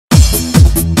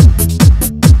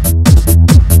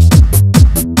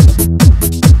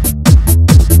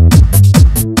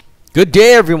Good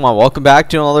day, everyone. Welcome back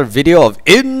to another video of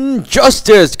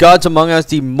Injustice Gods Among Us,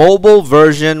 the mobile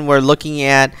version. We're looking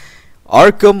at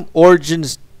Arkham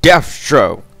Origins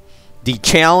Deathtroke, the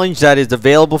challenge that is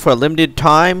available for a limited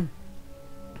time.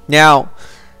 Now,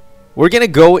 we're going to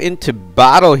go into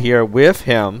battle here with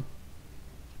him.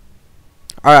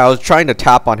 Alright, I was trying to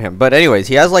tap on him. But anyways,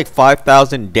 he has like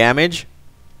 5,000 damage.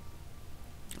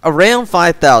 Around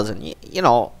 5,000. You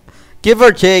know, give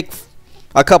or take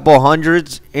a couple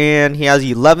hundreds, and he has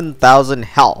 11,000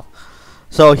 health.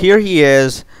 So here he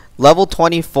is, level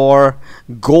 24,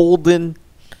 golden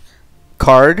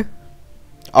card,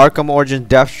 Arkham Origins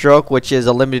Deathtroke, which is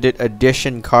a limited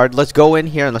edition card. Let's go in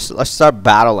here and let's start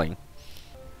battling.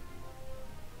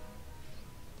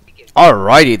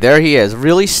 Alrighty, there he is.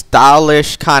 Really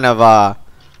stylish kind of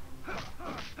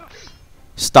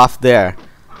stuff there.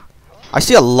 I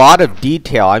see a lot of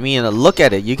detail. I mean, look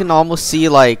at it. You can almost see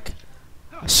like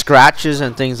scratches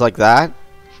and things like that.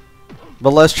 But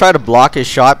let's try to block his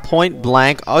shot point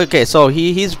blank. Okay, so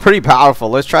he's pretty powerful.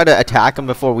 Let's try to attack him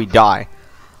before we die.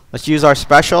 Let's use our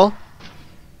special.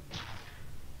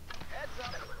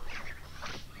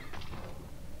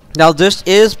 Now this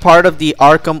is part of the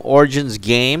Arkham Origins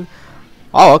game.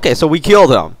 Oh, okay, so we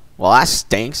killed him. Well, that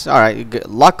stinks. Alright,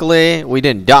 luckily we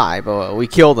didn't die, but we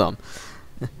killed him.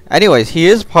 Anyways, he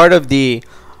is part of the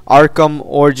Arkham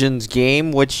Origins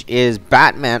game, which is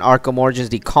Batman Arkham Origins,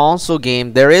 the console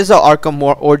game. There is a Arkham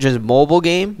Origins mobile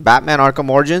game, Batman Arkham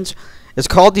Origins. It's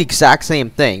called the exact same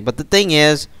thing, but the thing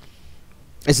is,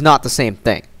 it's not the same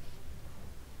thing.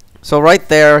 So right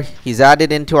there, he's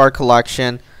added into our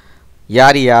collection,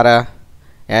 yada yada,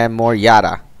 and more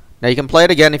yada. Now you can play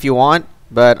it again if you want,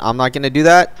 but I'm not going to do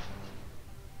that.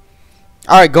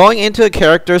 Alright, going into the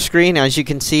character screen, as you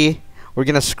can see, we're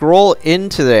going to scroll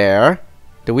into there.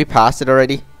 Did we pass it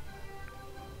already?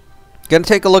 Gonna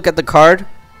take a look at the card.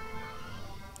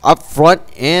 Up front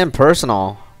and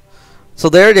personal. So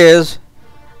there it is.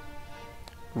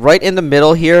 Right in the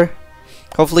middle here.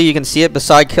 Hopefully you can see it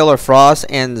beside Killer Frost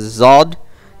and Zod.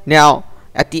 Now,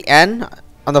 at the end,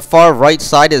 on the far right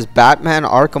side is Batman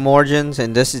Arkham Origins.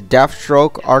 And this is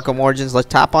Deathtroke Arkham Origins. Let's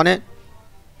tap on it.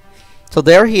 So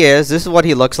there he is. This is what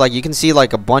he looks like. You can see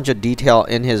like a bunch of detail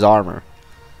in his armor.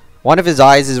 One of his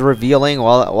eyes is revealing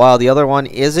while the other one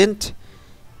isn't.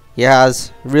 He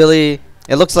has really,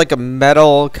 it looks like a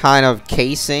metal kind of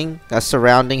casing that's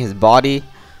surrounding his body,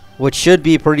 which should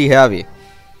be pretty heavy.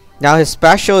 Now his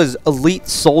special is Elite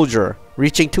Soldier,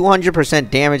 reaching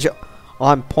 200% damage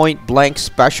on point blank.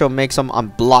 Special makes him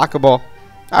unblockable.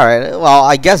 Alright, well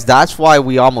I guess that's why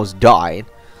we almost died,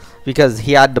 because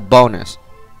he had the bonus.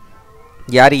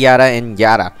 Yada yada and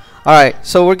yada. Alright,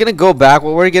 so we're gonna go back.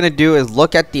 What we're gonna do is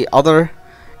look at the other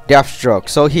Deathtroke.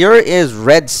 So here is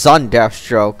Red Sun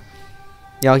Deathtroke.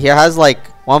 You know, he has like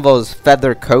one of those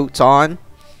feather coats on,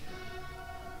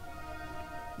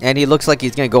 and he looks like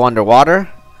he's gonna go underwater.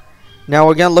 Now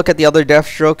we're gonna look at the other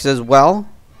Deathstrokes as well.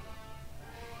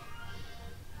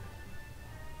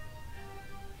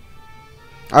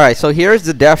 Alright, so here's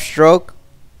the Deathtroke.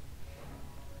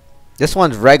 This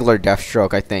one's regular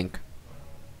Deathtroke, I think.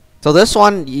 So this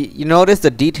one, you notice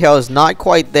the detail is not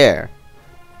quite there.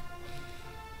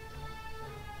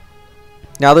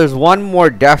 Now there's one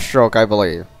more Deathtroke, I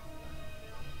believe.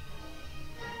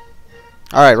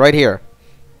 Alright, right here.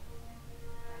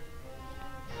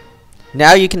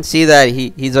 Now you can see that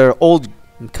he's an old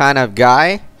kind of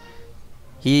guy.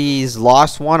 He's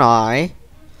lost one eye.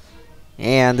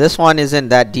 And this one isn't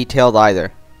that detailed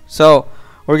either. So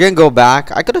we're going to go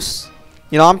back. I could have...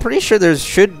 You know, I'm pretty sure there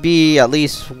should be at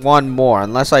least one more,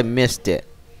 unless I missed it.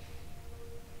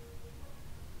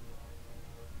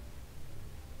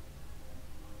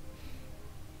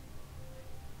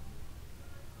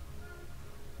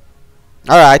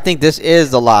 Alright, I think this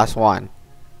is the last one.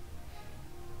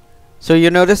 So you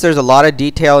notice there's a lot of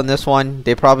detail in this one.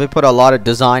 They probably put a lot of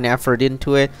design effort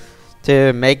into it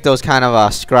to make those kind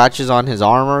of scratches on his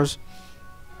armors.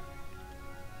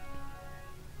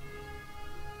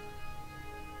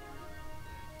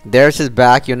 There's his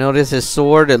back. You'll notice his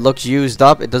sword, it looks used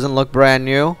up. It doesn't look brand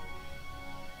new.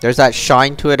 There's that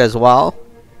shine to it as well.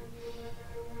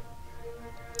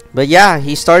 But yeah,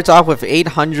 he starts off with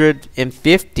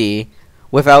 850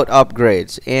 without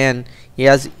upgrades. And he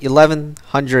has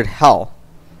 1100 health.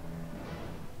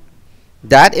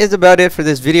 That is about it for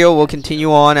this video. We'll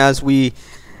continue on as we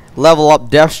level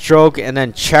up Deathtroke and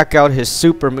then check out his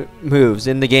super moves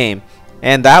in the game.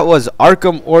 And that was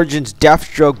Arkham Origins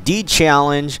Deathtroke D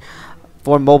Challenge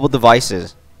for mobile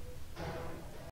devices.